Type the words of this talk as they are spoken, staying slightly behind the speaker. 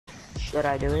Should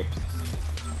I do it?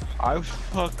 I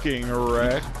fucking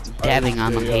wrecked. Dabbing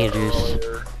on the haters.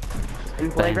 Earlier. In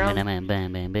the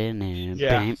playground?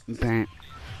 Yeah.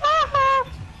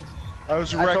 I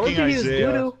was I told wrecking you he was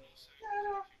Isaiah. doo-doo.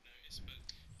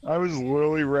 I was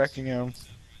literally wrecking him.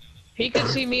 He could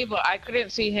see me, but I couldn't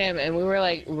see him, and we were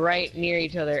like right near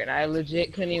each other, and I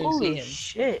legit couldn't even see Holy him.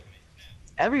 shit.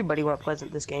 Everybody went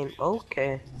pleasant this game.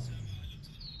 Okay.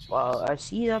 Well, I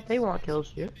see that they want kills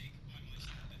here.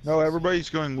 No, everybody's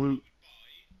going loot.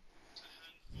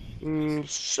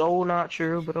 So not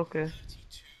true, but okay.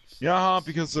 Yeah,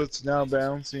 because it's now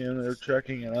bouncy and they're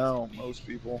checking it out, most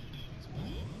people.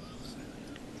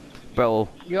 Bro,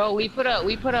 Yo, we put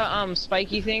a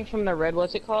spiky thing from the red,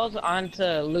 what's it called, onto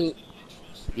loot.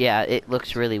 yeah, it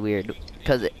looks really weird.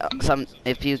 Cause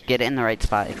if you get it in the right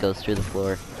spot, it goes through the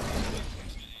floor.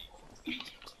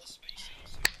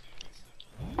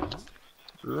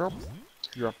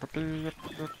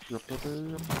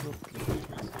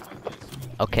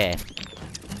 Okay.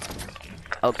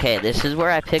 Okay, this is where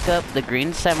I pick up the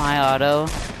green semi-auto.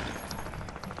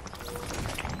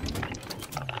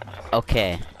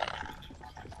 Okay.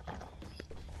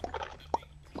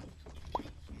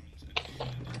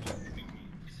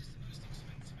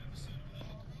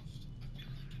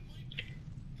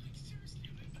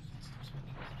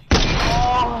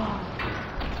 Oh!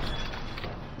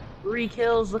 3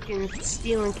 kills,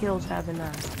 stealing kills, having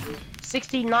us.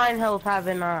 69 health,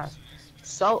 having us.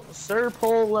 So, Sir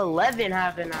Pole 11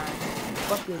 having us.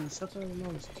 Fucking suck on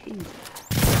those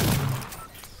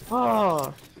teeth.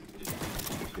 Oh.